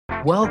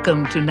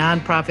Welcome to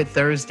Nonprofit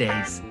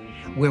Thursdays,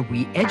 where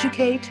we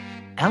educate,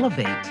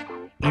 elevate,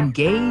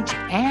 engage,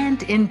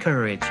 and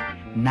encourage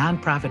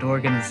nonprofit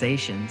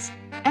organizations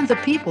and the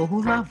people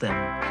who love them.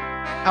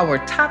 Our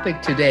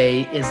topic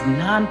today is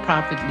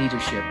nonprofit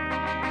leadership,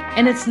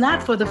 and it's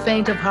not for the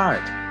faint of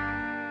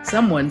heart.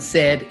 Someone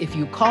said if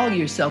you call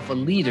yourself a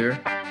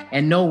leader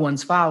and no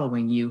one's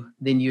following you,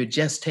 then you're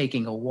just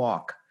taking a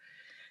walk.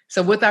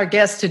 So with our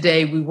guest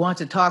today, we want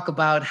to talk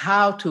about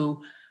how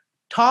to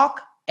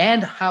talk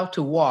and how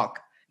to walk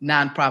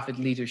nonprofit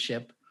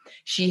leadership.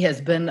 She has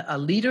been a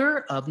leader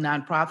of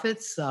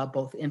nonprofits,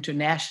 both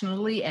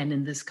internationally and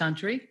in this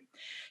country.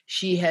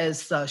 She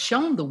has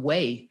shown the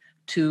way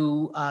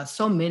to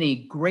so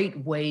many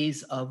great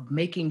ways of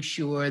making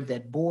sure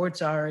that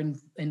boards are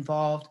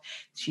involved.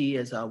 She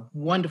is a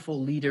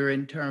wonderful leader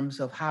in terms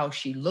of how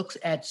she looks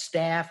at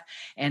staff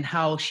and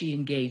how she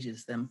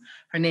engages them.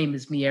 Her name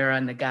is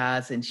Miera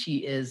Nagaz, and she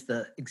is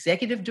the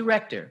executive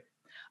director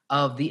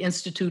of the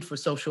Institute for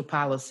Social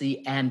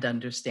Policy and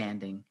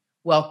Understanding.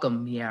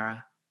 Welcome,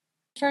 Miera.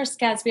 First,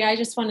 Gatsby, I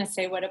just want to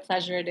say what a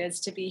pleasure it is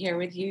to be here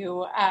with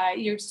you.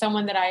 You're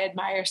someone that I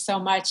admire so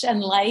much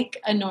and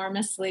like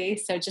enormously.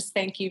 So just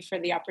thank you for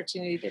the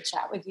opportunity to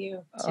chat with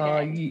you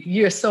today.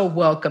 You're so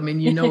welcome.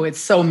 And you know,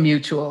 it's so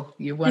mutual.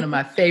 You're one of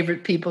my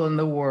favorite people in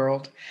the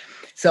world.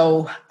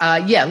 So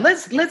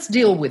let's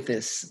deal with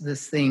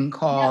this thing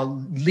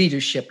called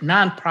leadership,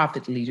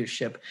 nonprofit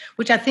leadership,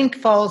 which I think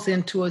falls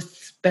into a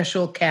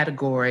special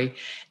category.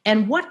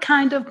 And what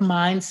kind of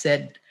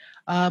mindset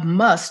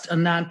must a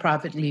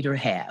nonprofit leader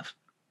have?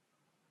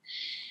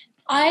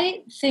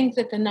 I think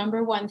that the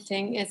number one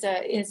thing is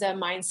a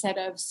mindset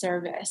of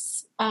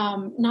service.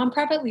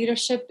 Nonprofit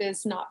leadership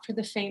is not for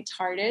the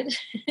faint-hearted,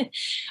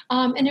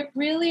 and it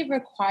really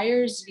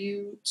requires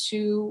you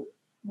to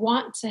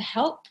want to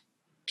help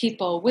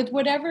people with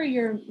whatever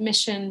your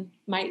mission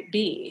might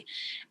be.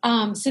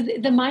 So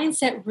the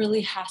mindset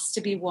really has to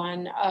be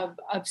one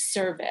of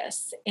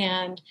service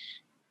and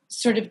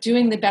sort of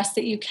doing the best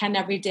that you can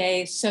every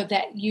day so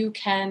that you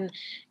can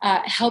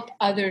help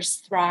others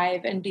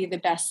thrive and be the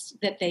best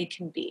that they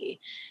can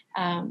be.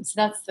 So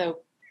that's the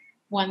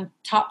one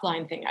top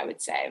line thing I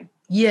would say.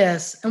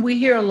 Yes, and we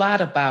hear a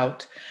lot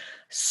about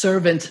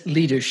servant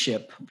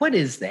leadership. What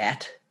is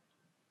that?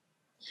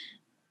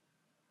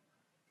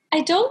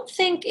 I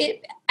think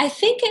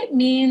it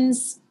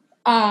means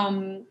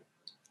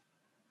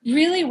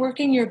really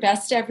working your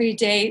best every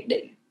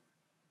day.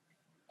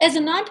 As a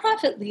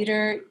nonprofit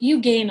leader, you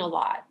gain a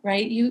lot,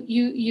 right?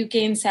 You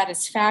gain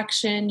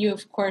satisfaction. You,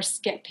 of course,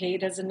 get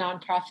paid as a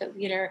nonprofit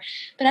leader.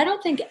 But I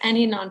don't think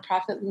any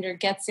nonprofit leader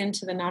gets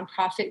into the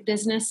nonprofit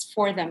business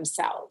for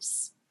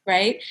themselves,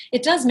 right?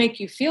 It does make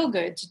you feel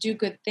good to do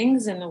good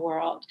things in the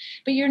world,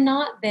 but you're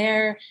not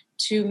there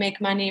to make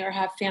money or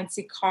have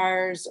fancy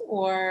cars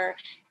or,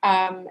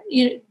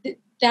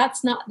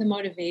 that's not the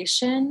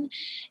motivation.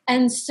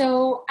 And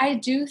so I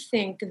do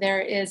think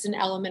there is an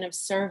element of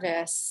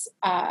service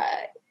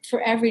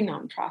for every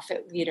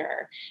nonprofit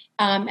leader.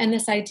 And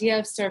this idea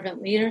of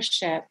servant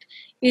leadership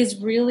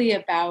is really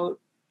about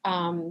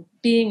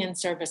being in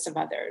service of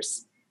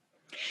others.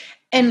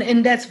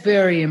 And that's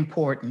very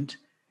important.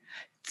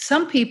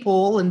 Some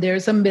people, and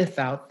there's a myth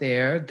out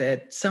there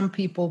that some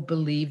people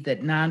believe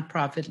that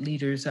nonprofit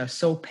leaders are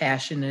so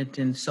passionate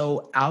and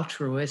so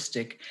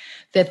altruistic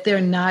that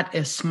they're not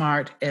as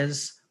smart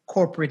as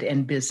corporate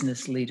and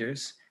business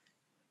leaders.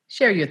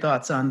 Share your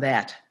thoughts on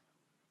that.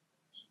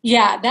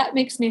 Yeah, that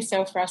makes me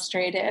so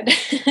frustrated.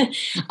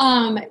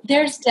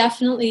 There's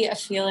definitely a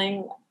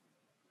feeling,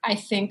 I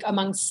think,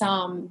 among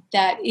some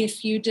that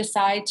if you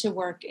decide to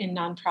work in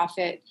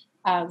nonprofit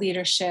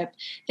leadership,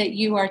 that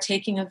you are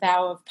taking a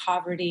vow of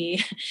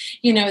poverty,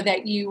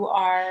 that you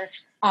are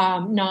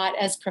not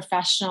as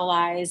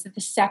professionalized, that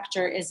the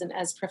sector isn't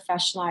as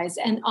professionalized.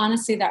 And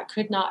honestly, that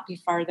could not be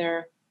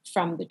farther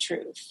from the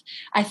truth.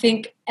 I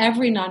think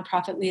every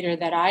nonprofit leader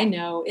that I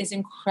know is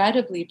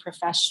incredibly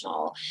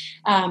professional.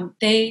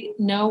 They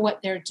know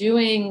what they're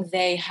doing.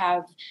 They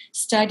have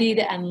studied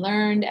and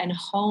learned and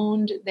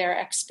honed their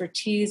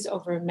expertise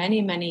over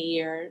many, many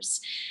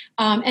years.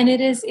 And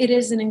it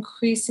is an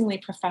increasingly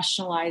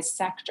professionalized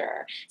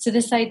sector. So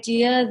this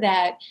idea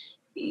that,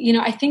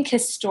 I think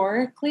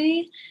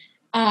historically,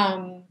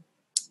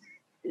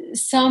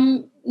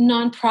 some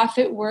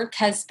nonprofit work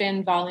has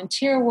been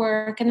volunteer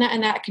work, and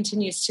that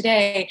continues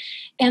today,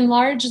 and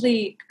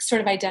largely sort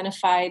of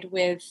identified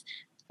with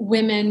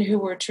women who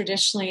were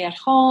traditionally at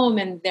home,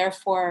 and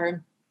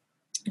therefore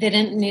they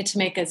didn't need to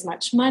make as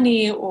much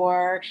money,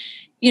 or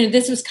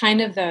this was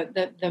kind of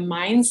the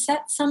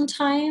mindset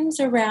sometimes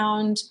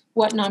around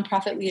what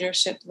nonprofit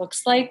leadership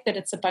looks like, that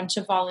it's a bunch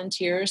of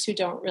volunteers who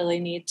don't really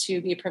need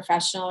to be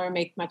professional or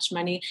make much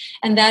money.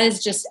 And that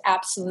is just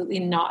absolutely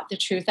not the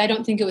truth. I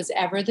don't think it was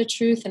ever the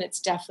truth, and it's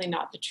definitely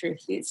not the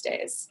truth these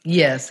days.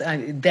 Yes, I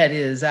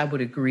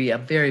would agree, a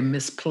very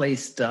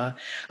misplaced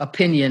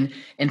opinion.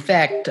 In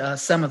fact,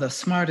 some of the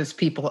smartest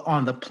people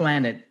on the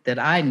planet that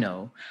I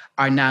know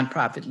are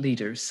nonprofit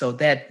leaders. So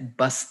that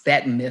busts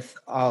that myth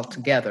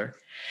altogether.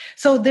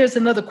 So there's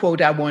another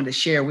quote I wanted to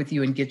share with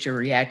you and get your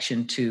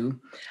reaction to.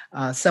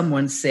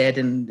 Someone said,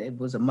 and it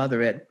was a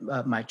mother at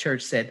my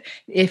church said,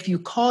 if you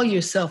call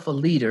yourself a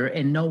leader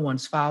and no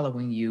one's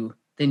following you,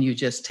 then you're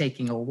just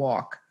taking a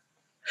walk.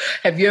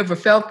 Have you ever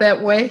felt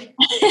that way?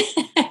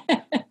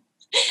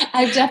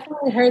 I've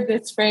definitely heard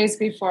this phrase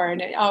before,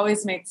 and it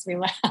always makes me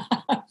laugh.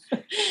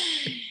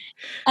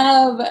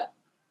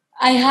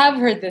 I have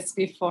heard this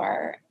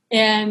before,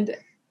 and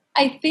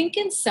I think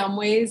in some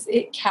ways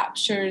it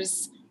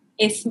captures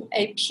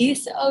a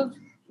piece of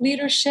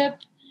leadership,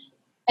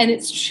 and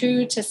it's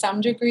true to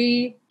some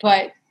degree,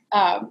 but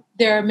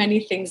there are many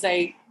things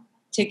I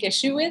take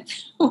issue with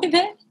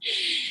it.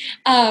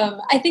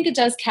 I think it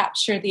does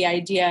capture the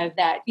idea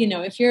that,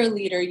 if you're a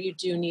leader, you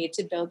do need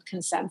to build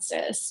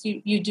consensus.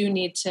 You do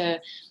need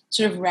to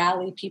sort of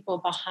rally people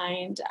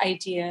behind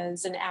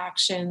ideas and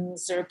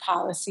actions or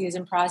policies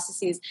and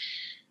processes.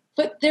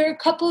 But there are a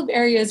couple of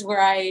areas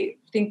where I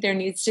think there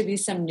needs to be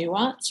some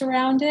nuance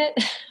around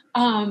it.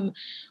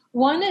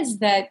 One is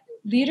that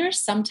leaders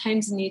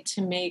sometimes need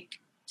to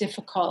make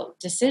difficult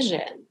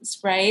decisions,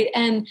 right?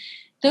 And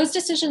those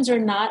decisions are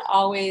not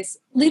always,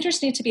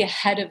 leaders need to be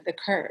ahead of the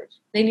curve.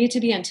 They need to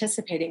be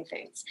anticipating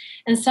things.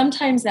 And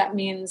sometimes that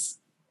means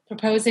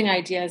proposing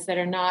ideas that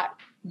are not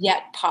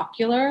yet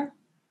popular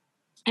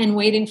and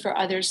waiting for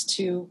others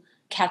to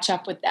catch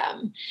up with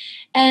them.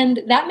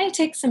 And that may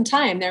take some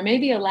time. There may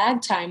be a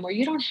lag time where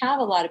you don't have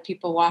a lot of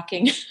people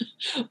walking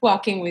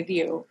with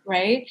you,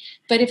 right?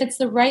 But if it's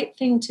the right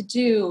thing to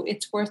do,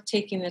 it's worth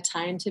taking the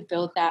time to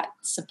build that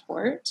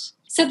support.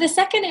 So the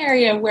second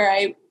area where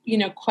I,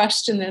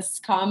 question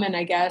this comment,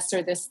 I guess,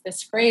 or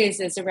this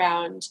phrase is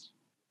around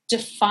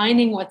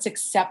defining what's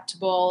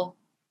acceptable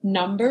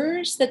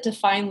numbers that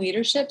define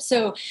leadership.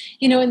 So,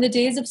 in the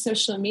days of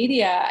social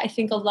media, I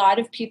think a lot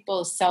of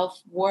people's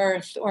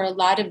self-worth or a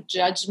lot of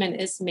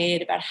judgment is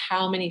made about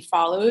how many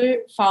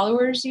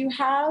followers you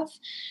have,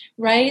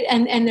 right?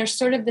 And there's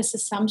sort of this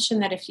assumption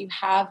that if you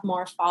have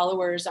more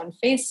followers on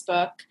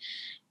Facebook,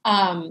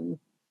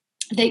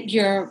 that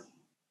you're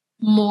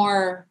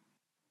more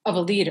of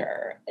a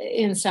leader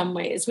in some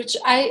ways,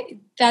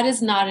 that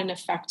is not an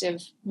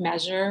effective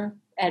measure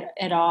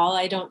at all,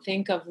 I don't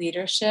think, of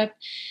leadership.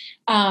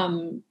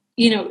 The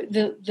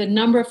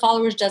number of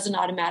followers doesn't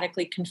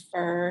automatically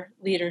confer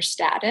leader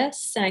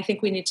status. And I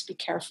think we need to be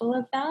careful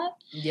of that.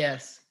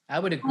 Yes, I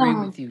would agree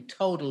with you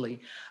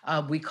totally.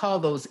 We call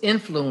those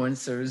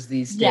influencers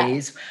these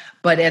days,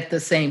 but at the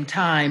same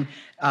time,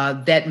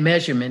 that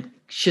measurement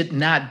should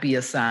not be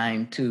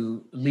assigned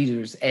to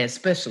leaders,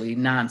 especially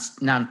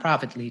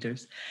nonprofit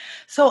leaders.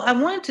 So I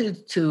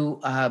wanted to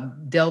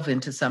delve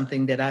into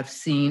something that I've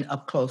seen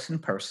up close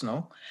and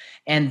personal,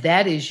 and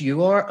that is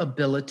your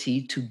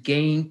ability to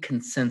gain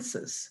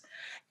consensus.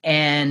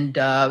 And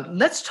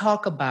let's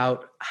talk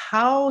about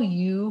how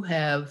you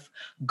have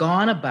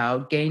gone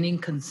about gaining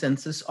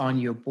consensus on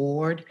your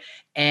board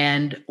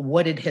and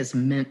what it has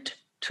meant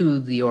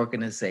to the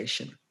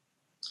organization.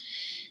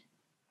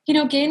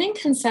 Gaining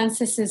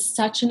consensus is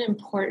such an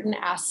important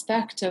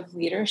aspect of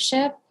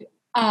leadership.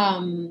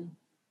 A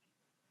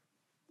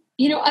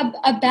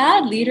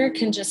bad leader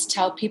can just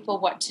tell people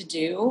what to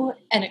do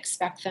and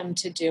expect them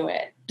to do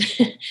it.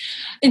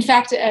 In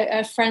fact,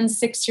 a friend's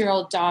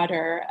 6-year-old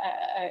daughter,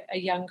 a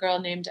young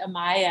girl named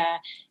Amaya,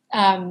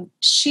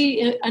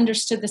 she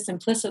understood this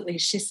implicitly.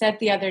 She said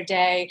the other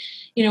day,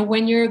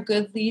 when you're a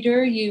good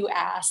leader, you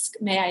ask,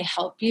 may I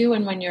help you?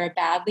 And when you're a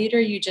bad leader,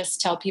 you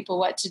just tell people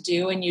what to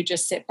do and you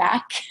just sit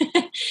back.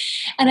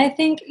 And I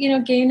think,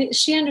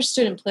 she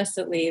understood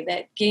implicitly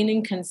that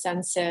gaining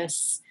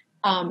consensus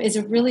is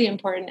a really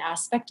important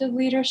aspect of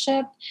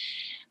leadership.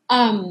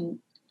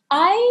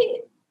 I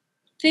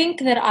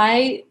think that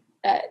I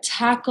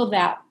tackle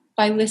that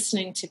by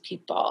listening to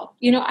people.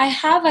 I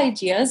have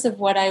ideas of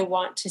what I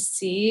want to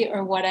see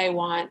or what I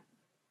want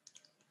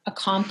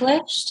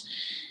accomplished,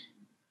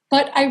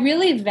 but I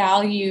really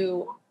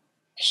value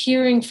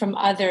hearing from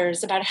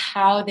others about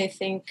how they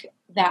think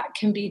that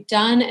can be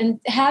done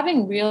and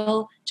having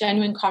real,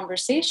 genuine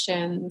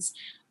conversations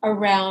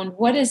around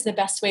what is the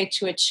best way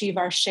to achieve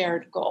our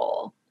shared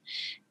goal.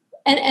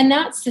 And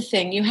that's the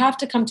thing. You have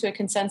to come to a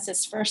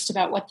consensus first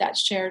about what that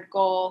shared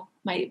goal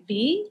might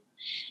be.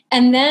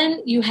 And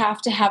then you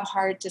have to have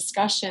hard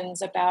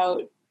discussions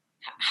about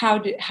how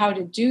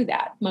to do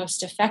that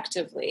most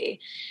effectively.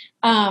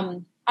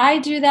 I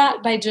do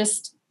that by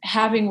just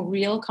having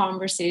real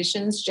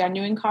conversations,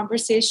 genuine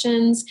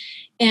conversations,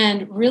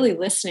 and really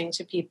listening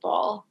to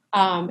people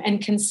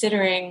and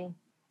considering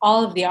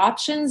all of the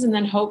options, and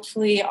then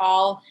hopefully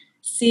all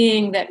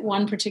seeing that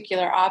one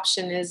particular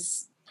option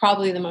is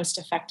probably the most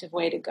effective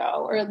way to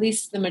go, or at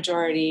least the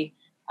majority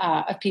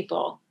of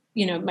people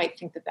might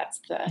think that that's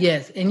the...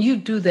 Yes, and you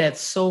do that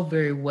so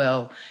very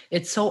well.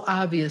 It's so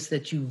obvious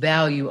that you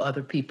value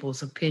other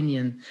people's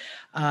opinion.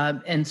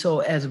 And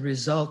so as a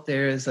result,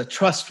 there is a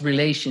trust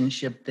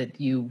relationship that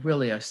you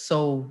really are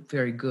so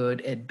very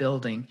good at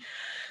building.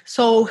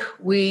 So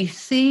we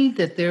see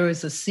that there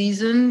is a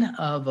season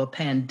of a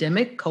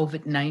pandemic,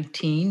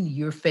 COVID-19.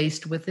 You're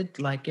faced with it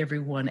like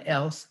everyone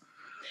else.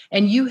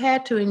 And you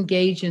had to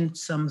engage in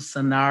some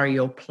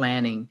scenario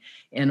planning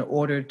in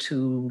order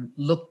to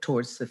look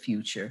towards the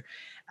future.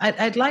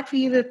 I'd like for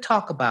you to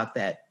talk about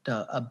that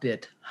a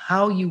bit,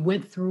 how you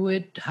went through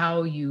it,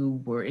 how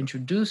you were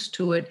introduced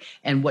to it,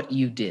 and what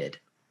you did.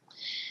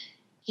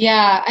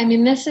 Yeah, I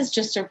mean, this is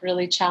just a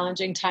really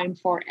challenging time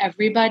for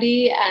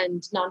everybody,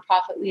 and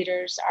nonprofit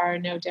leaders are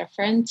no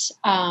different.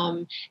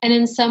 And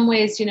in some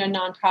ways,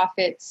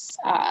 nonprofits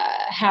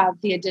have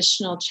the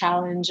additional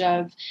challenge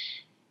of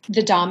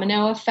the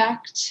domino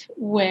effect,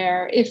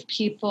 where if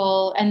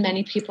people, and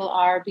many people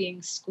are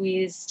being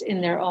squeezed in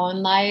their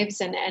own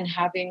lives and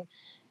having,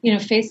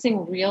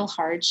 facing real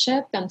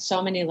hardship on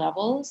so many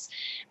levels,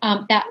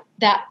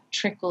 that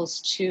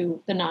trickles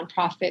to the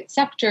nonprofit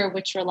sector,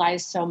 which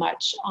relies so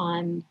much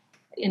on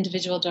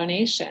individual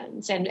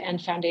donations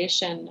and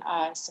foundation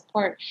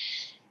support.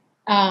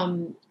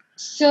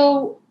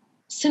 So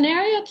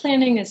scenario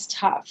planning is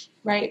tough,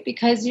 right?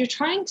 Because you're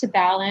trying to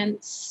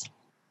balance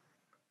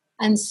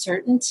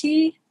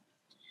uncertainty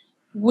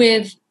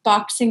with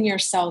boxing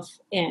yourself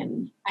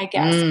in, I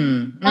guess.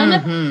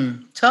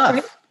 Tough.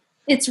 Right?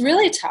 It's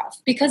really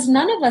tough because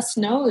none of us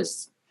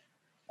knows.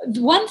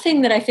 One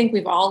thing that I think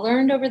we've all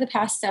learned over the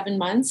past 7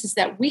 months is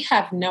that we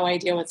have no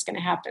idea what's going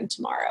to happen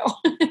tomorrow.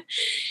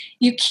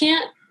 You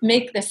can't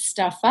make this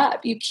stuff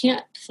up. You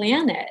can't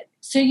plan it.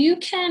 So you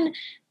can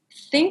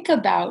think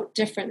about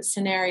different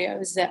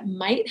scenarios that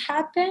might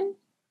happen,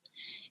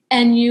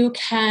 and you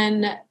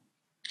can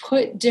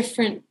put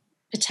different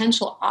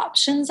potential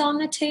options on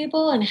the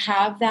table and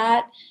have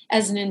that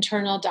as an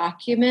internal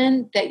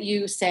document that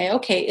you say,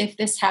 okay, if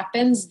this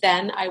happens,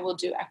 then I will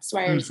do X,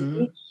 Y, or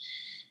Z.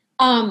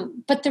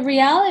 But the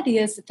reality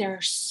is that there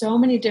are so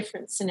many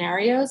different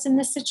scenarios in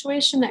this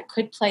situation that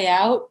could play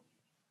out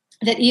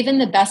that even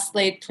the best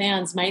laid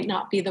plans might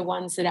not be the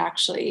ones that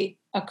actually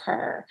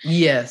occur.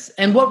 Yes.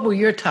 And what were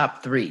your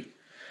top three?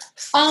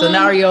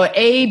 Scenario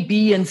A,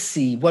 B, and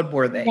C. What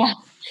were they? Yeah.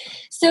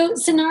 So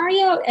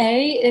scenario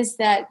A is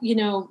that,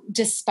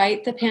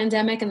 despite the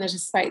pandemic and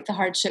despite the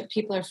hardship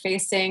people are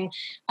facing,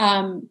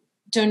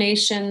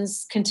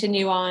 donations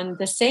continue on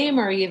the same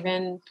or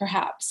even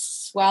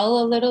perhaps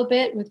swell a little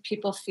bit, with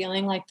people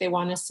feeling like they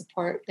want to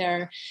support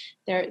their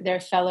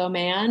fellow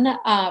man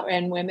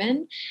and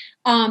women.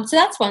 So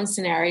that's one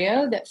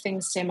scenario, that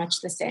things stay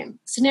much the same.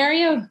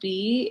 Scenario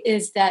B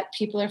is that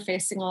people are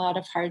facing a lot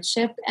of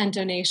hardship and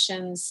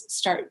donations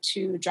start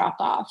to drop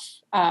off,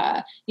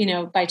 by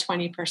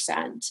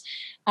 20%.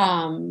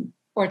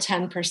 Or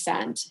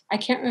 10%. I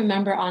can't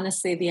remember,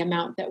 honestly, the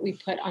amount that we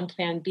put on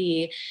Plan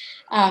B,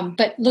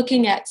 but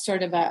looking at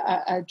sort of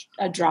a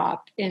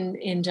drop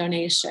in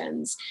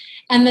donations.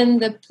 And then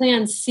the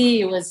Plan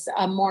C was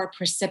a more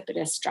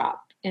precipitous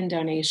drop in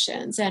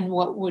donations. And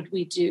what would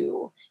we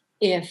do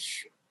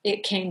if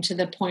it came to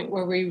the point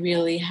where we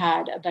really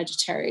had a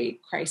budgetary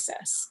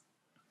crisis?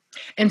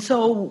 And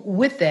so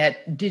with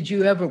that,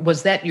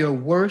 was that your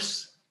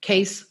worst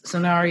case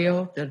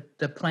scenario,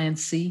 the Plan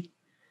C?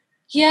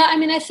 Yeah, I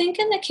mean, I think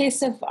in the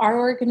case of our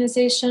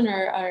organization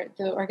or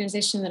the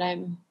organization that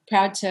I'm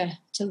proud to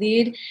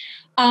lead,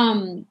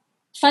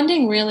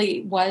 funding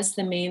really was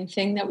the main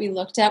thing that we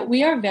looked at.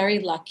 We are very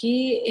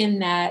lucky in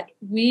that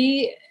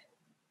we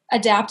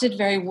adapted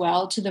very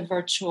well to the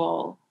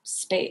virtual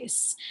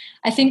space.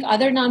 I think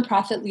other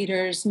nonprofit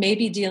leaders may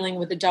be dealing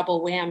with a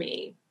double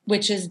whammy,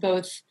 which is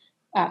both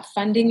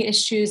funding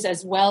issues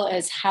as well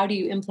as how do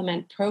you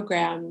implement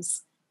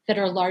programs that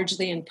are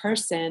largely in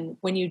person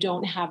when you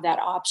don't have that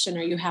option,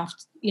 or you have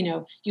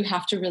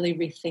to really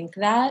rethink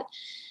that.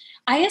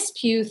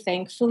 ISPU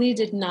thankfully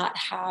did not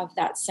have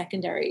that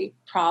secondary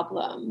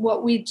problem.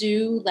 What we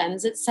do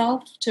lends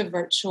itself to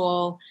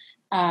virtual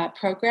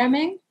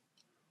programming.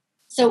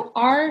 So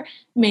our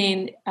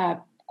main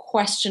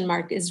question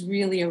mark is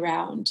really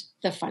around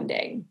the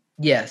funding.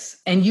 Yes,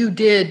 and you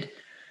did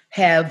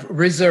have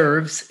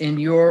reserves in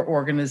your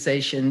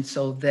organization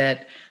so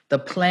that the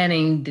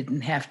planning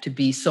didn't have to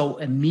be so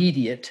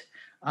immediate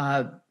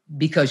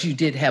because you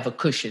did have a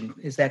cushion.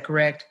 Is that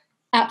correct?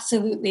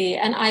 Absolutely.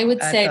 And I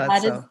would say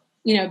that is,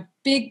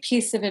 big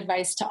piece of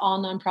advice to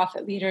all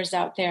nonprofit leaders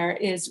out there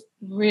is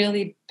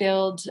really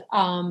build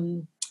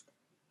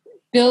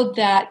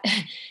that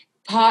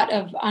pot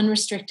of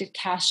unrestricted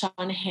cash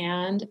on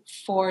hand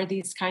for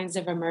these kinds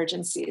of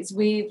emergencies.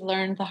 We've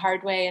learned the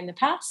hard way in the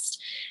past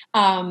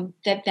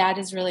that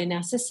is really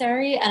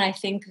necessary. And I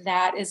think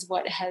that is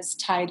what has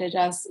tided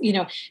us,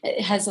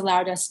 it has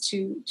allowed us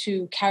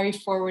to carry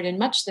forward in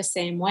much the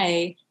same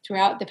way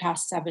throughout the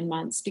past 7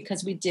 months,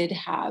 because we did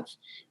have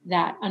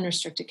that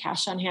unrestricted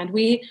cash on hand.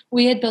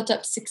 We had built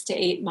up 6 to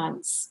 8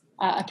 months,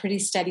 a pretty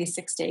steady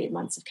 6 to 8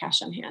 months of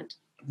cash on hand.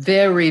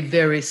 Very,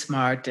 very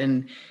smart.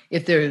 And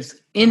if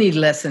there's any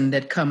lesson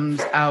that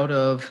comes out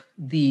of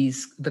the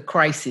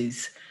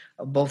crises,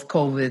 both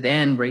COVID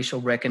and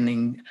racial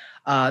reckoning,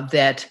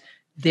 that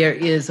there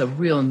is a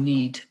real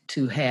need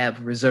to have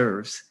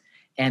reserves.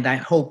 And I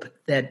hope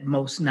that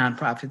most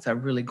nonprofits are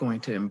really going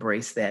to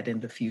embrace that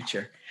in the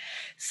future.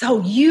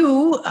 So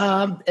you,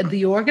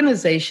 the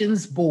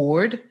organization's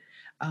board,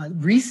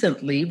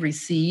 recently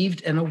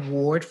received an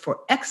award for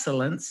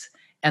excellence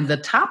and the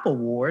top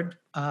award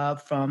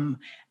from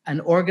an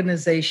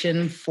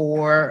organization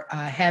for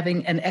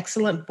having an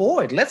excellent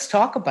board. Let's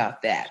talk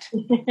about that.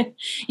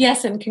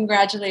 Yes, and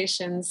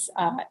congratulations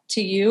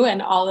to you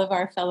and all of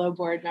our fellow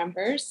board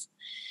members.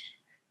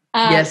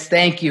 Yes,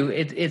 thank you.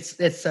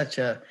 It's such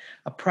a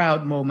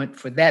proud moment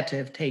for that to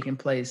have taken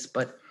place,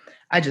 but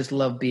I just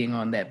love being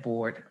on that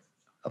board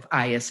of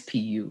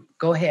ISPU.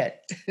 Go ahead.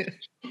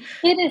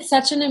 It is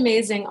such an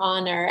amazing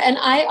honor. And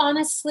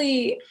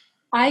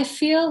I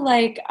feel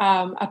like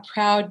a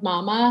proud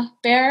mama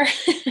bear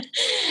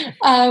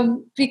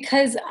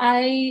because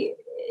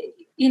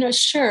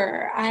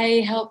sure,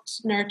 I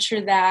helped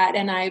nurture that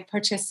and I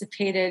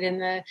participated in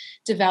the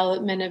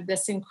development of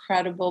this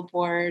incredible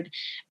board.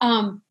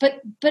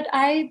 But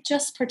I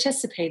just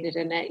participated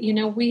in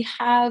it. We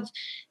have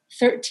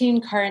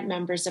 13 current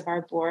members of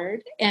our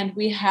board, and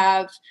we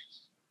have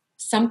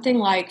something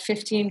like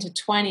 15 to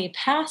 20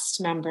 past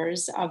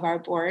members of our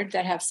board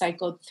that have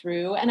cycled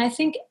through. And I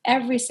think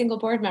every single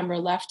board member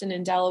left an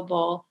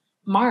indelible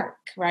mark,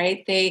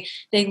 right? They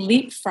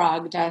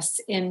leapfrogged us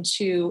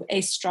into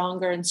a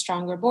stronger and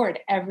stronger board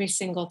every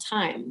single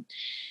time.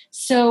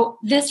 So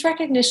this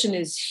recognition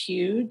is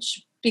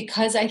huge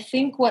because I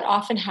think what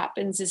often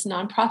happens is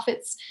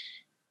nonprofits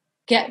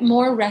get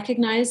more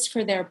recognized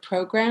for their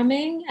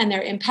programming and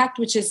their impact,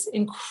 which is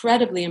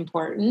incredibly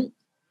important.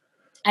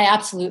 I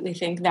absolutely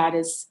think that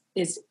is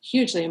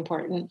hugely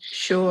important.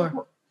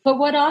 Sure. But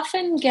what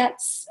often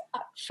gets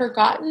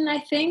forgotten, I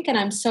think, and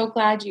I'm so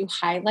glad you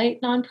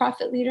highlight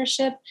nonprofit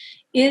leadership,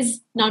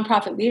 is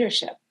nonprofit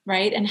leadership,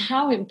 right? And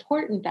how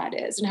important that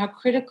is and how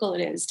critical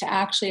it is to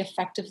actually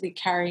effectively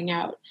carrying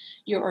out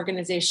your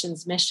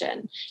organization's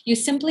mission. You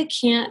simply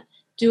can't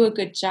do a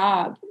good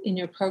job in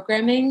your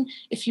programming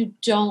if you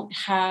don't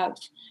have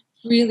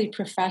really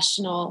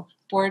professional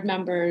board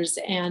members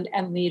and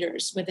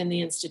leaders within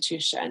the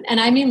institution. And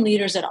I mean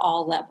leaders at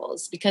all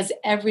levels, because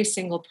every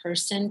single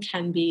person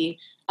can be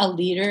a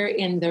leader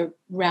in the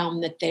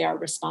realm that they are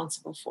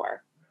responsible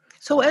for.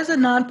 So as a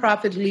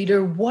nonprofit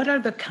leader, what are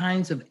the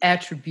kinds of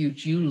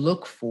attributes you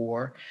look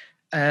for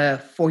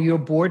your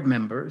board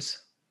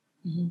members?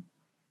 Mm-hmm.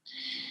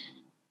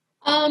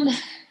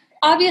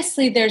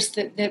 Obviously, there's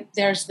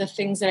the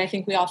things that I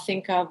think we all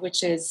think of,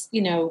 which is,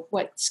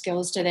 what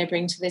skills do they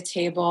bring to the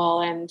table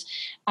and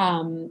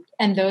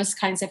those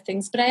kinds of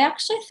things. But I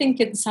actually think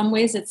in some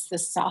ways it's the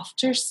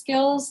softer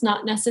skills,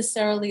 not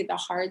necessarily the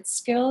hard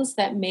skills,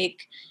 that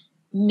make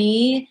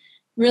me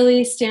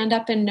really stand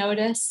up and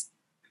notice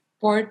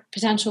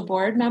potential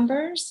board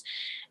members.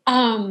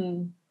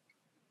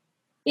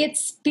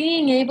 It's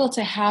being able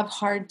to have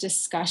hard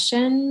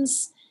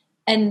discussions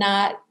and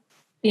not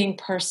being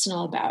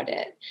personal about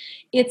it.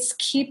 It's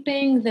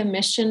keeping the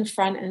mission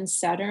front and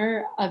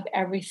center of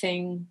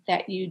everything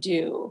that you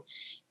do.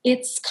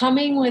 It's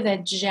coming with a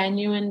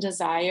genuine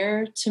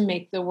desire to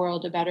make the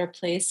world a better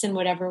place in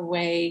whatever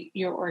way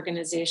your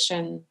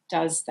organization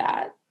does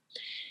that.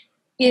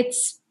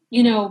 It's,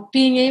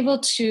 being able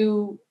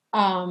to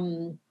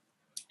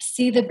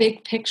see the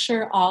big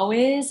picture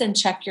always and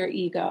check your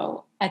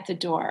ego at the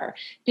door.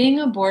 Being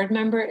a board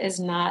member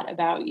is not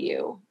about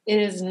you. It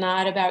is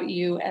not about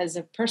you as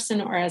a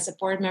person or as a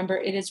board member.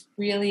 It is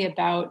really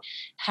about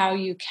how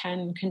you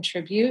can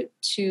contribute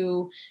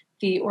to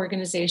the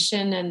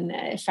organization and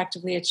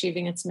effectively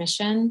achieving its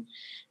mission.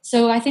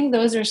 So I think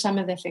those are some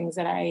of the things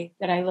that I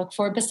look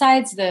for,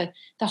 besides the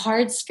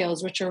hard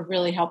skills, which are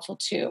really helpful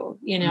too.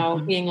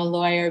 Mm-hmm. Being a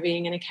lawyer,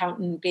 being an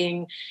accountant,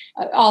 being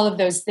all of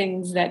those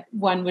things that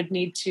one would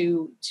need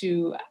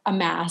to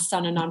amass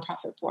on a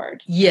nonprofit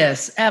board.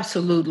 Yes,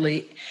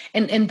 absolutely.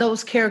 And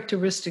those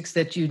characteristics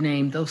that you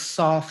named, those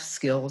soft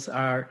skills,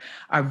 are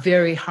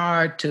very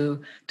hard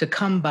to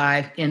come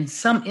by in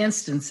some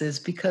instances,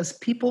 because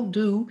people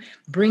do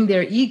bring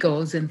their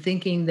egos in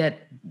thinking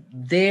that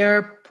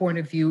their point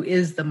of view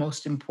is the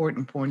most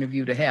important point of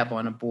view to have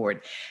on a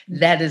board.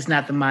 That is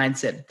not the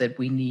mindset that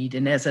we need.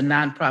 And as a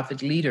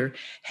nonprofit leader,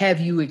 have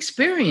you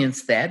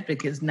experienced that?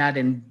 Because not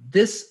in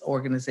this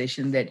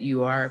organization that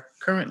you are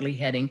currently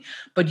heading,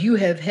 but you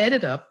have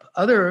headed up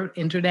other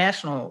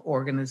international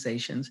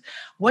organizations.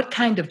 What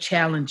kind of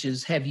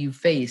challenges have you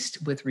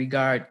faced with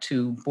regard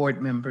to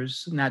board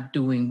members not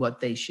doing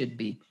what they should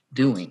be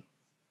doing?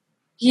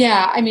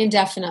 Yeah, I mean,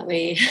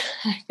 definitely.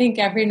 I think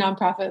every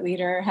nonprofit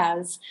leader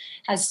has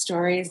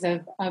stories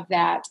of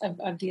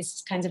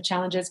these kinds of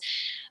challenges.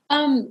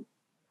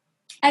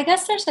 I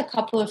guess there's a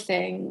couple of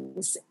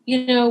things.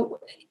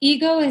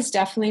 Ego is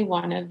definitely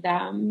one of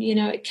them.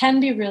 It can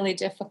be really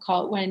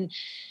difficult when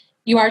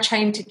you are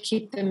trying to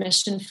keep the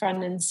mission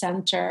front and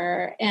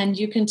center, and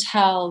you can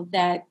tell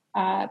that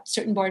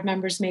certain board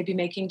members may be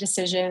making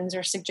decisions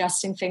or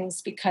suggesting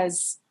things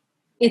because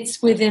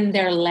it's within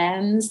their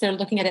lens. They're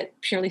looking at it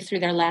purely through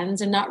their lens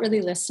and not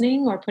really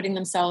listening or putting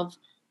themselves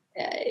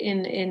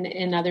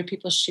in other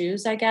people's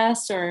shoes, I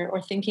guess,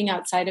 or thinking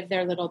outside of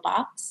their little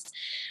box.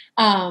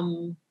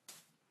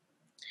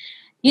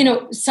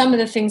 Some of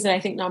the things that I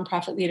think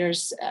nonprofit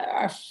leaders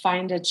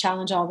find a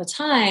challenge all the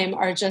time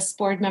are just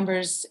board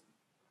members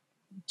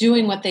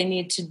doing what they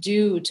need to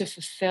do to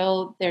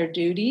fulfill their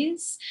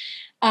duties.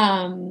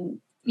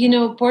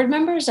 Board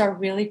members are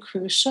really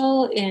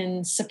crucial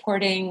in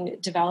supporting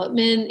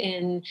development,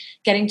 in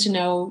getting to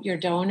know your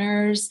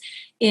donors,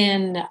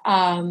 in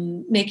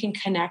making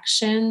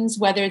connections,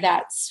 whether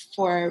that's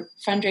for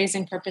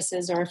fundraising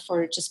purposes or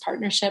for just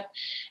partnership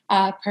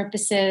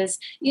purposes.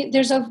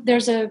 There's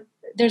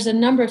a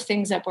number of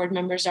things that board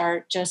members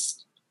are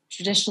just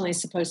traditionally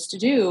supposed to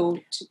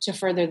do to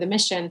further the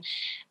mission.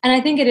 And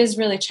I think it is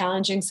really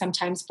challenging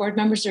sometimes. Board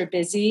members are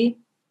busy.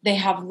 They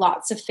have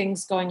lots of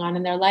things going on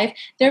in their life.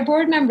 They're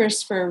board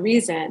members for a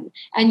reason.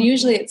 And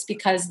usually it's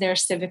because they're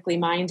civically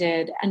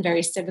minded and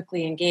very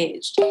civically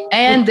engaged.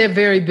 And they're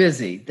very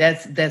busy.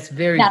 That's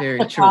very true.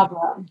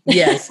 Problem.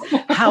 Yes.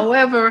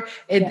 However,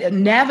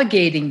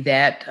 navigating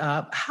that,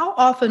 how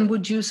often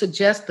would you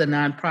suggest the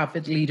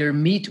nonprofit leader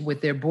meet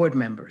with their board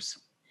members?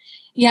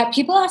 Yeah,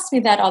 people ask me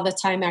that all the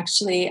time,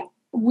 actually.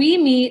 We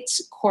meet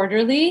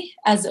quarterly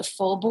as a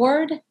full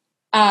board.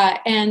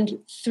 And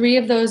 3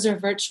 of those are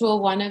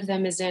virtual. 1 of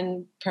them is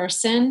in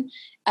person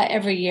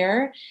every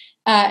year.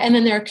 And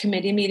then there are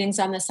committee meetings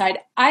on the side.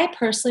 I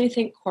personally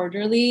think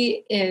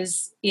quarterly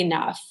is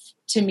enough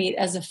to meet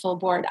as a full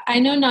board. I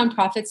know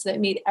nonprofits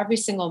that meet every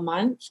single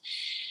month.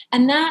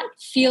 And that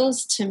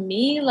feels to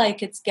me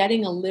like it's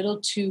getting a little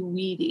too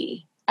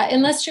weedy.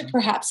 Unless you're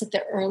perhaps at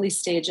the early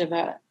stage of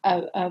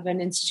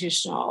an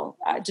institutional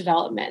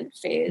development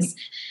phase.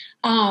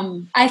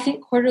 I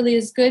think quarterly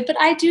is good, but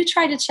I do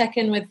try to check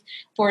in with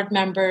board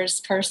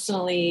members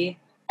personally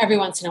every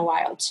once in a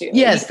while too.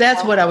 Yes,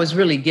 that's what I was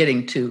really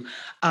getting to.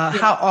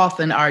 How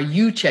often are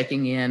you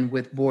checking in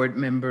with board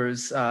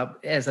members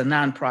as a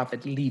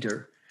nonprofit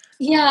leader?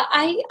 Yeah,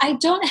 I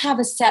don't have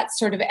a set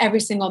sort of every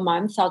single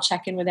month I'll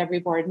check in with every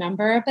board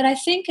member, but I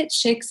think it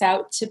shakes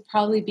out to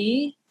probably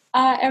be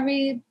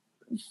every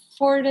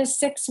 4 to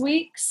 6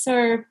 weeks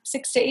or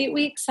 6 to 8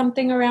 weeks,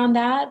 something around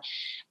that.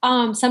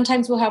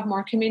 Sometimes we'll have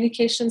more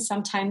communication,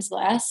 sometimes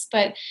less.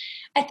 But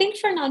I think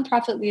for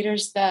nonprofit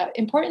leaders, the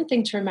important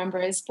thing to remember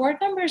is board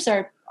members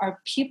are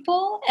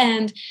people,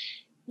 and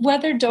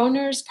whether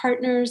donors,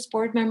 partners,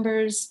 board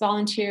members,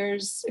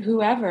 volunteers,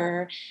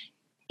 whoever,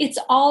 it's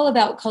all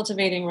about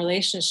cultivating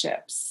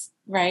relationships,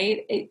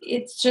 right?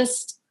 It's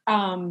just,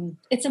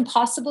 it's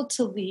impossible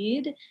to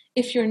lead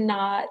if you're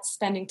not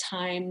spending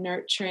time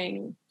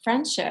nurturing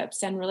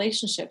friendships and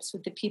relationships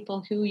with the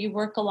people who you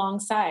work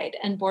alongside,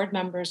 and board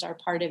members are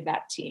part of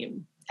that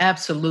team.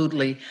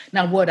 Absolutely.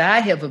 Now, what I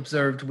have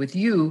observed with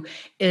you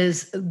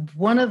is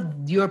one of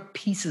your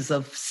pieces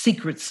of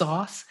secret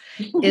sauce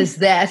is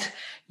that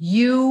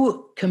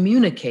you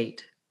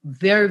communicate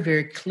very,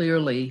 very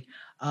clearly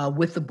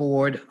with the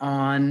board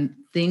on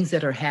things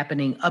that are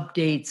happening,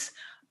 updates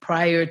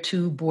prior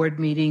to board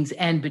meetings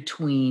and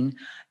between.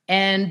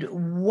 And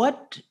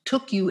what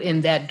took you in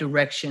that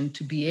direction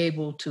to be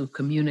able to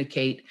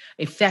communicate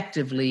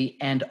effectively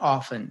and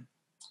often?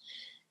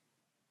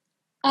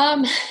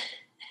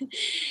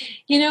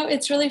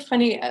 It's really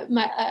funny.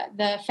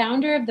 The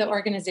founder of the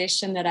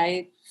organization that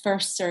I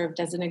first served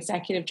as an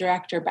executive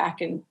director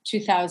back in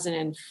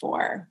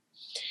 2004,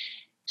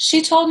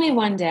 she told me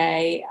one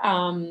day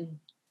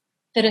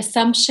that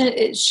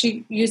assumption,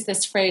 she used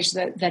this phrase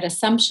that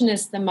assumption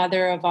is the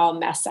mother of all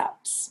mess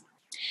ups.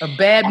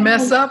 Bad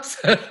mess ups?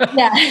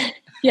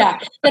 Yeah.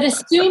 That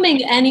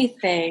assuming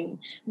anything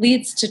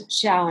leads to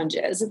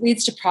challenges, it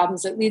leads to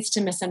problems, it leads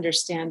to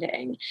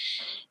misunderstanding.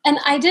 And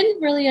I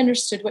didn't really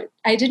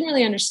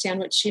understand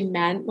what she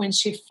meant when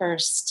she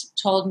first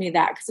told me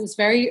that, because it was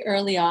very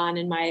early on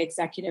in my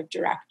executive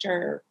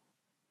director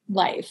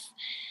life.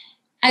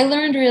 I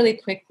learned really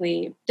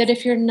quickly that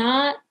if you're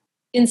not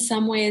in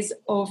some ways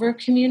over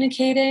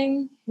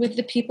communicating with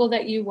the people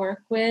that you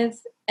work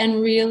with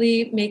and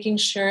really making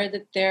sure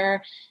that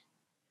they're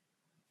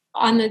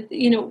on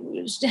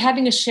the,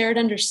 having a shared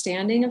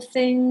understanding of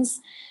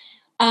things,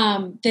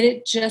 that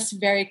it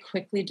just very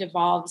quickly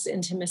devolves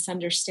into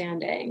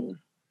misunderstanding.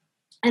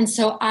 And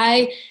so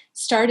I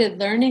started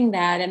learning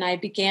that, and I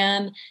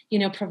began,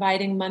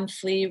 providing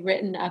monthly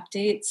written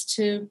updates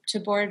to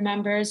board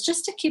members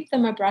just to keep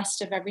them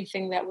abreast of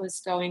everything that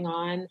was going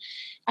on.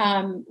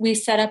 We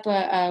set up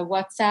a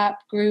WhatsApp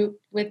group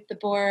with the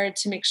board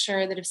to make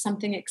sure that if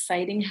something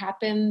exciting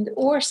happened,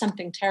 or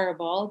something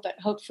terrible, but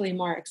hopefully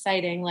more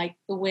exciting, like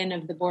the win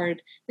of the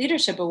board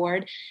leadership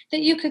award,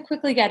 that you could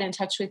quickly get in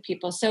touch with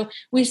people. So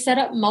we set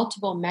up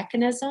multiple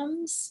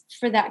mechanisms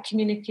for that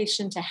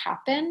communication to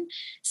happen.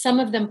 Some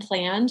of them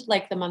planned,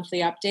 like the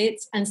monthly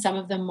updates, and some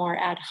of them more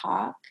ad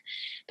hoc.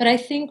 But I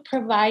think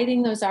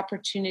providing those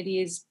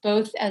opportunities,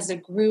 both as a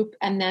group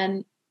and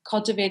then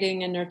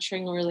cultivating and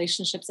nurturing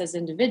relationships as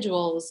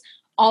individuals,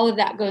 all of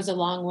that goes a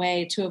long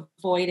way to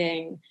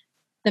avoiding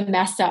the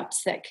mess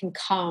ups that can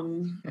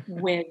come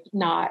with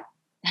not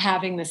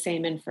having the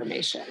same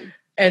information.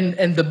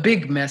 And the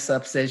big mess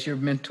ups, as your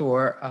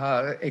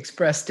mentor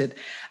expressed it.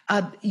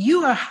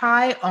 You are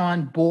high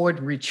on board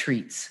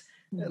retreats.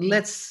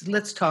 Mhm.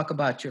 Let's talk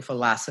about your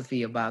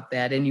philosophy about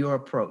that and your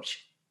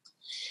approach.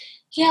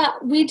 Yeah,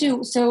 we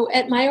do. So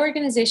at my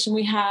organization,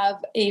 we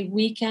have a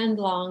weekend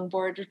long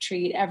board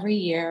retreat every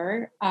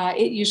year.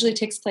 It usually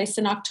takes place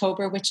in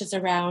October, which is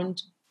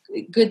around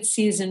good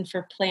season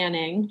for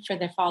planning for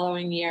the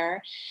following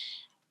year.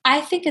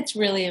 I think it's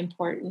really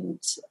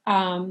important.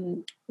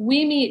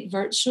 We meet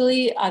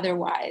virtually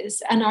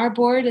otherwise, and our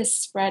board is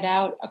spread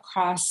out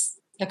across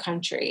the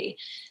country.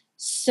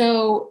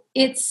 So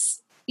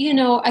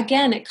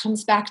again, it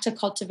comes back to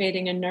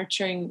cultivating and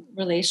nurturing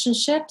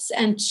relationships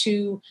and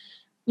to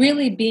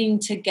really being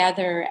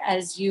together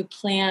as you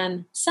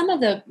plan some of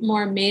the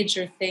more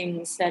major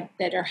things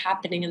that are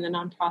happening in the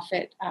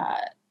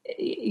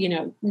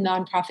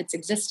nonprofit's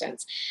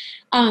existence.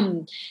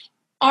 Um,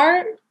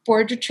 our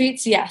board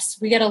retreats, yes,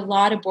 we get a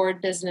lot of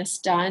board business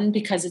done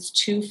because it's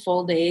 2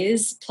 full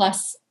days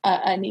plus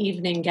an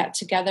evening get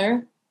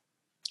together.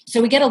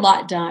 So we get a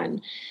lot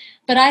done.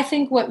 But I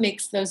think what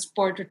makes those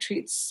board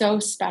retreats so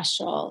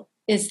special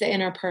is the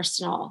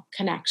interpersonal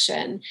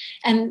connection.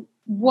 And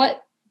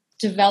what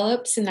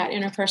develops in that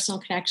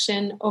interpersonal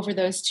connection over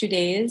those 2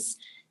 days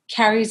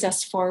carries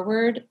us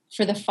forward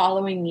for the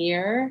following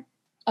year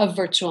of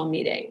virtual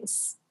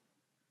meetings.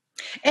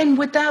 And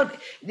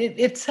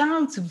it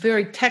sounds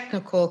very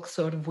technical,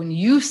 sort of when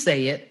you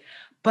say it,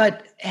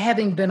 but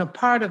having been a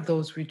part of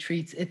those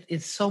retreats,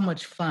 it's so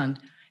much fun.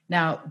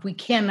 Now, we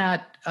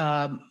cannot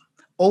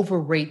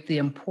overrate the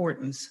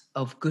importance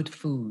of good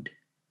food.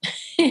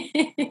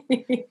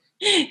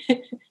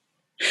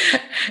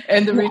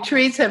 And the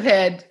retreats have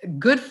had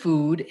good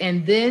food,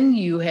 and then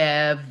you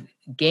have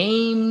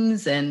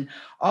games and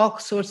all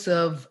sorts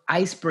of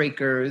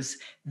icebreakers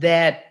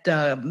that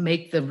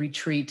make the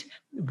retreat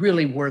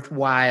really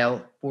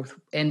worthwhile.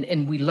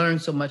 And we learn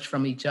so much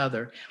from each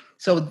other.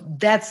 So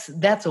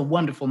that's a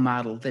wonderful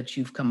model that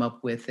you've come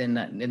up with,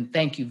 and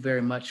thank you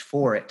very much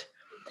for it.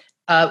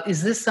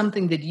 Is this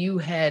something that you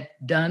had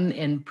done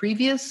in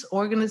previous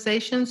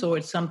organizations, or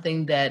it's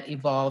something that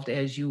evolved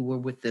as you were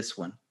with this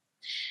one?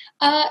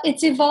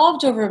 It's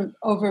evolved over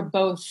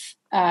both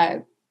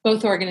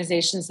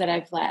organizations that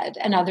I've led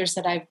and others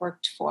that I've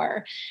worked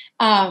for.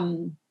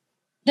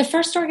 The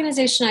first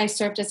organization I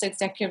served as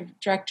executive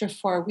director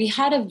for, we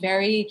had a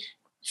very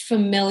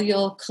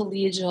familial,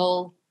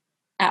 collegial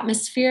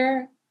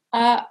atmosphere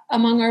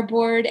among our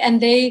board,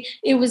 and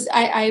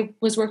I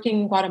was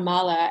working in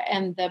Guatemala,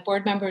 and the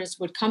board members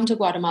would come to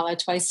Guatemala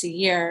twice a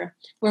year,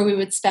 where we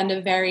would spend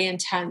a very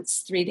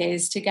intense 3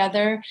 days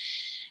together.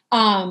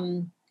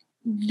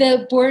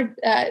 The board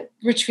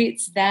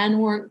retreats then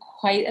weren't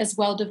quite as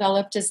well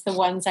developed as the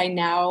ones I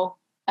now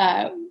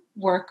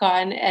work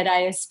on at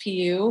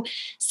ISPU.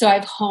 So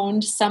I've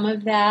honed some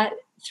of that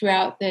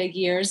throughout the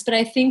years, but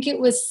I think it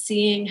was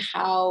seeing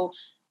how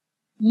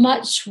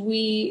much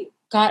we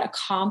got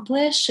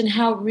accomplished and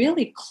how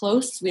really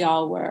close we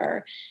all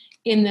were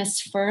in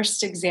this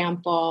first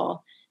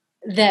example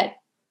that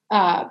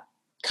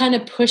kind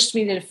of pushed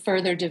me to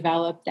further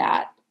develop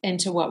that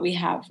into what we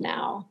have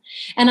now.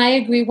 And I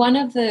agree. One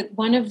of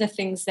the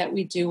things that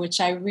we do,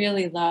 which I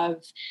really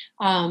love,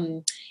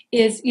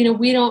 is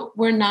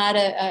we're not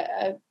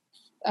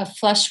a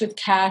flush with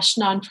cash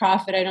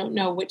nonprofit. I don't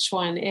know which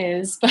one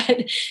is,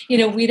 but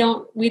we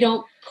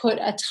don't put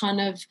a ton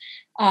of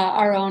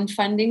our own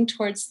funding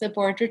towards the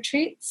board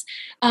retreats.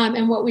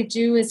 And what we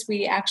do is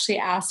we actually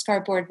ask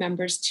our board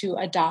members to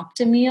adopt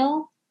a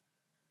meal.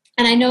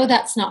 And I know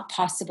that's not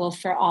possible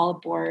for all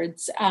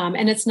boards,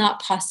 and it's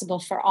not possible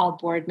for all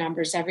board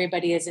members.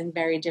 Everybody is in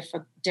very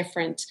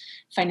different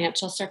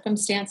financial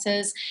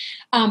circumstances.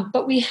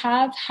 But we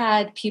have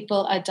had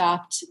people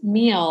adopt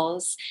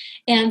meals,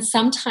 and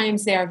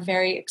sometimes they are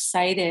very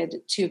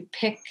excited to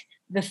pick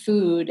the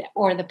food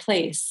or the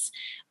place,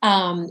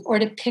 or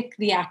to pick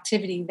the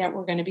activity that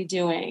we're going to be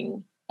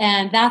doing.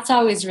 And that's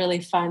always really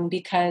fun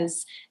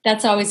because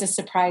that's always a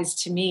surprise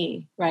to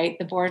me, right?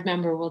 The board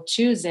member will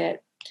choose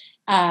it.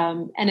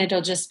 And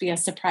it'll just be a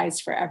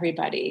surprise for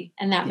everybody.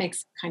 And that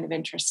makes it kind of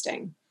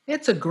interesting.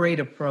 It's a great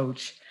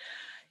approach.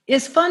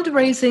 Is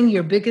fundraising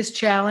your biggest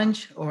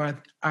challenge, or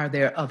are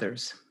there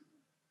others?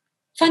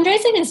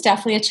 Fundraising is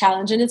definitely a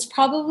challenge, and it's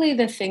probably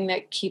the thing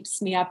that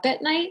keeps me up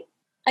at night,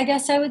 I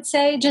guess I would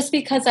say, just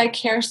because I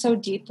care so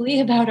deeply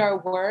about our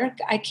work.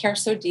 I care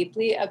so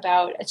deeply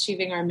about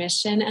achieving our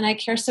mission, and I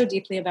care so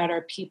deeply about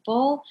our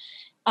people.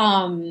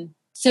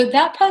 So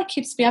that probably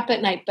keeps me up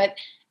at night. But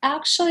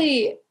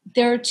actually,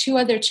 there are two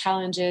other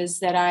challenges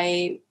that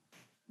I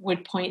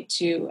would point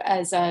to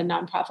as a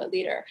nonprofit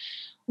leader.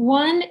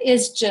 One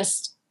is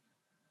just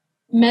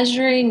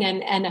measuring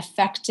and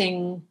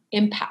affecting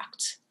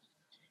impact.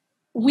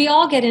 We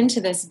all get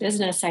into this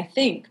business, I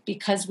think,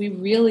 because we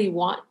really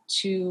want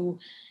to,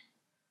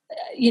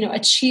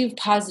 achieve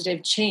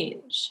positive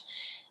change.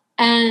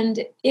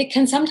 And it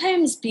can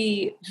sometimes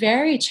be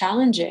very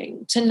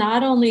challenging to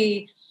not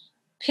only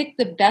pick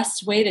the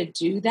best way to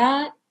do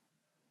that,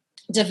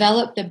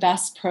 develop the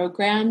best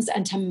programs,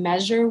 and to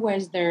measure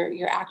whether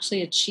you're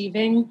actually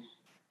achieving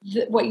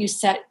what you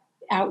set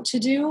out to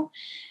do.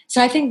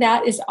 So I think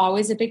that is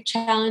always a big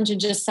challenge and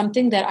just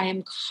something that I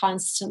am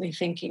constantly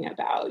thinking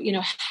about.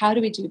 How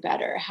do we do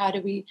better? How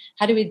do we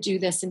do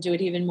this and do it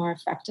even more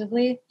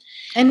effectively?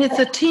 And it's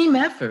a team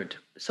effort.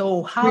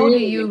 So how do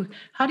you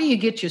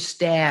get your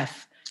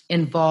staff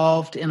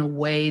involved in a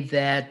way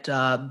that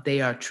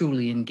they are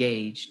truly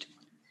engaged?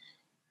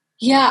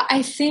 Yeah,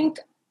 I think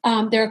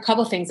there are a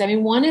couple things. I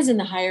mean, one is in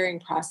the hiring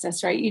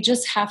process, right? You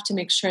just have to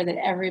make sure that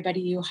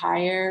everybody you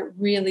hire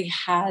really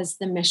has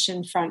the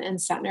mission front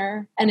and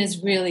center and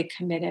is really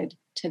committed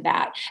to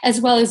that,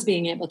 as well as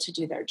being able to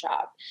do their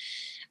job.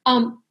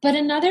 But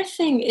another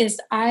thing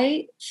is,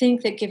 I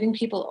think that giving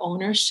people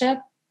ownership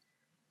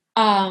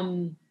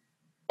and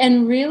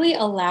really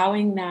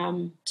allowing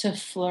them to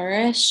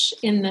flourish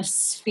in the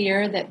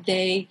sphere that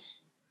they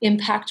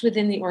impact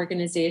within the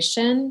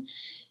organization,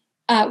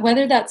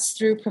 whether that's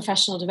through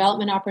professional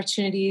development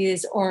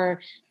opportunities or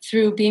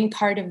through being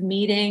part of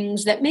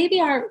meetings that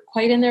maybe aren't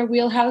quite in their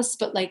wheelhouse,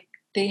 but like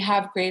they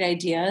have great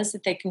ideas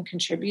that they can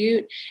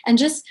contribute, and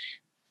just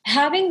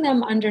having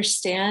them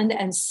understand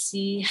and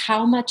see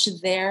how much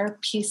their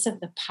piece of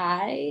the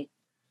pie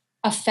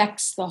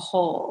affects the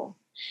whole.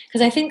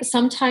 Because I think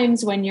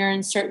sometimes when you're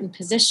in certain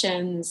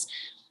positions,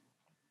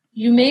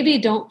 you maybe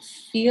don't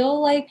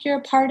feel like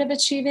you're part of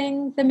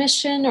achieving the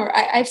mission, or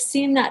I've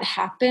seen that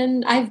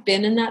happen. I've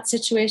been in that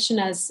situation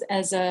as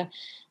a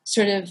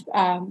sort of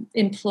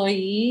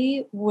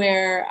employee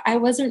where I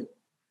wasn't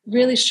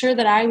really sure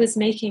that I was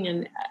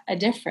making a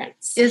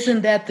difference.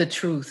 Isn't that the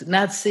truth?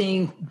 Not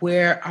seeing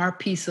where our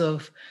piece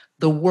of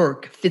the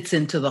work fits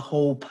into the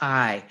whole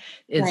pie.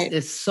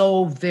 It's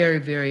so very,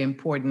 very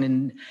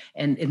important.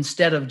 And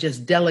instead of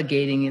just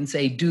delegating and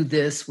say, do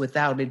this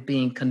without it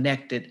being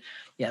connected,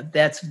 yeah,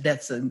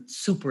 that's a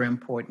super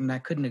important. I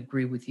couldn't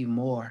agree with you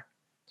more.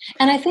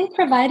 And I think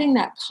providing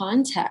that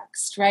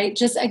context, right?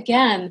 Just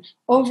again,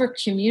 over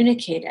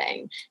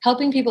communicating,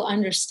 helping people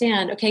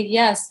understand, okay,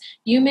 yes,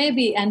 you may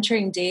be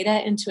entering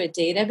data into a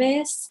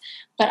database,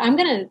 but I'm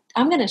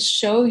gonna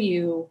show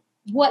you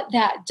what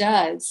that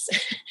does.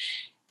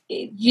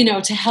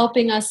 To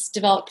helping us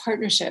develop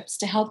partnerships,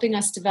 to helping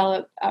us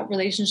develop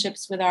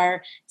relationships with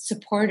our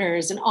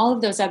supporters and all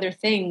of those other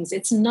things.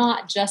 It's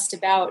not just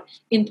about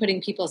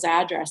inputting people's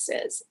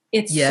addresses.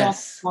 It's so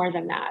much more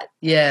than that.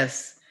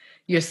 Yes.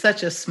 You're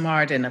such a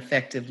smart and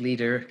effective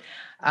leader.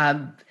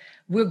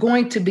 We're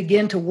going to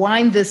begin to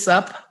wind this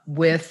up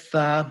with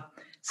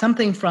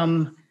something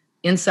from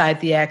Inside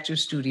the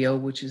Actors Studio,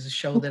 which is a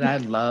show that I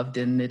loved,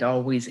 and it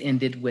always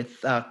ended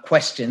with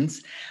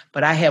questions.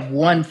 But I have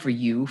one for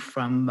you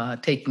from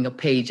taking a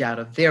page out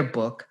of their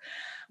book.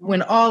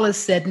 When all is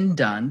said and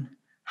done,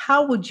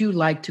 how would you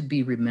like to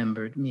be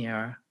remembered,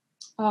 Meara?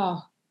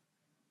 Oh.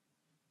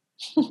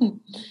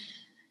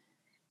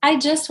 I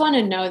just want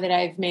to know that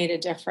I've made a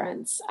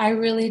difference. I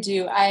really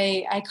do.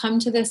 I come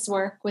to this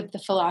work with the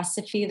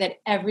philosophy that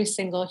every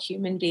single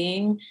human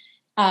being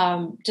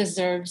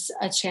deserves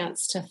a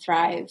chance to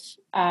thrive.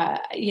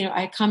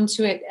 I come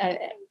to it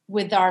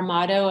with our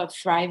motto of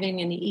thriving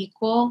and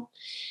equal.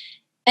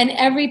 And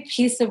every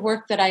piece of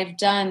work that I've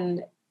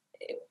done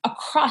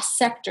across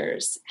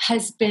sectors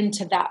has been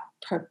to that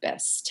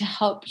purpose, to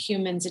help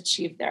humans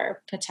achieve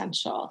their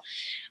potential.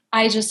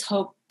 I just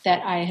hope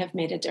that I have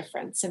made a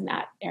difference in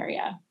that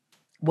area.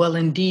 Well,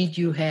 indeed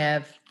you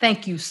have.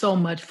 Thank you so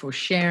much for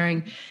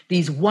sharing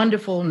these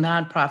wonderful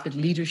nonprofit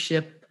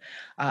leadership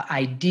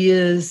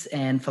ideas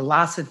and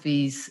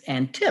philosophies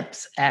and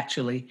tips,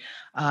 actually,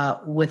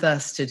 with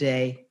us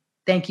today.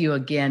 Thank you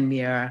again,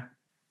 Meara.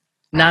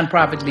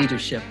 Nonprofit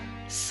leadership,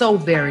 so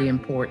very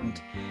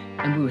important.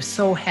 And we were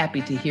so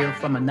happy to hear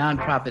from a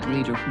nonprofit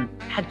leader who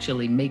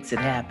actually makes it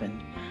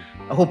happen.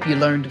 I hope you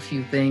learned a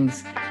few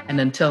things.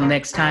 And until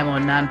next time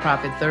on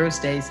Nonprofit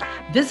Thursdays,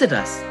 visit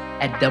us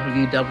at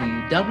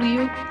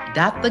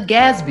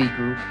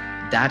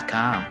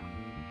www.thegasbygroup.com.